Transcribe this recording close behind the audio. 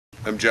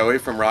I'm Joey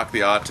from Rock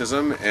the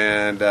Autism,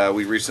 and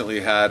we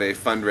recently had a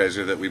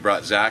fundraiser that we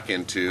brought Zach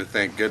into,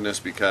 thank goodness,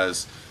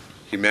 because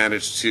he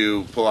managed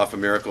to pull off a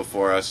miracle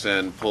for us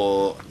and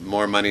pull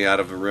more money out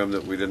of a room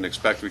that we didn't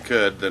expect we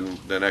could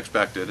than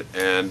expected,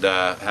 and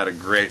had a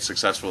great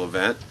successful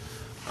event.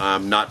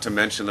 Not to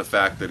mention the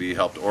fact that he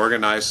helped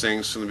organize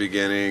things from the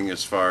beginning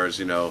as far as,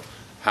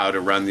 how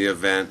to run the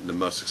event in the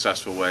most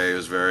successful way. It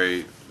was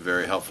very,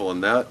 very helpful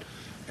in that.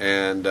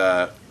 And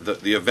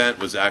the event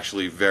was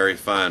actually very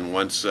fun.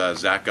 Once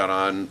Zach got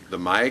on the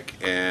mic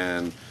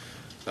and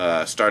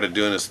started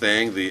doing his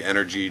thing, the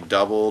energy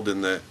doubled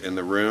in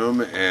the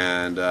room,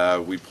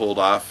 and we pulled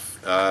off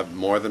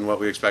more than what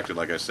we expected,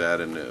 like I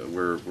said, and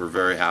we're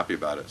very happy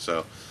about it.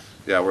 So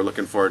yeah, we're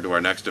looking forward to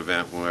our next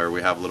event where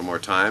we have a little more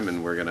time,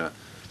 and we're gonna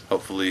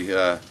hopefully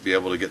be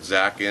able to get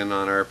Zach in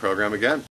on our program again.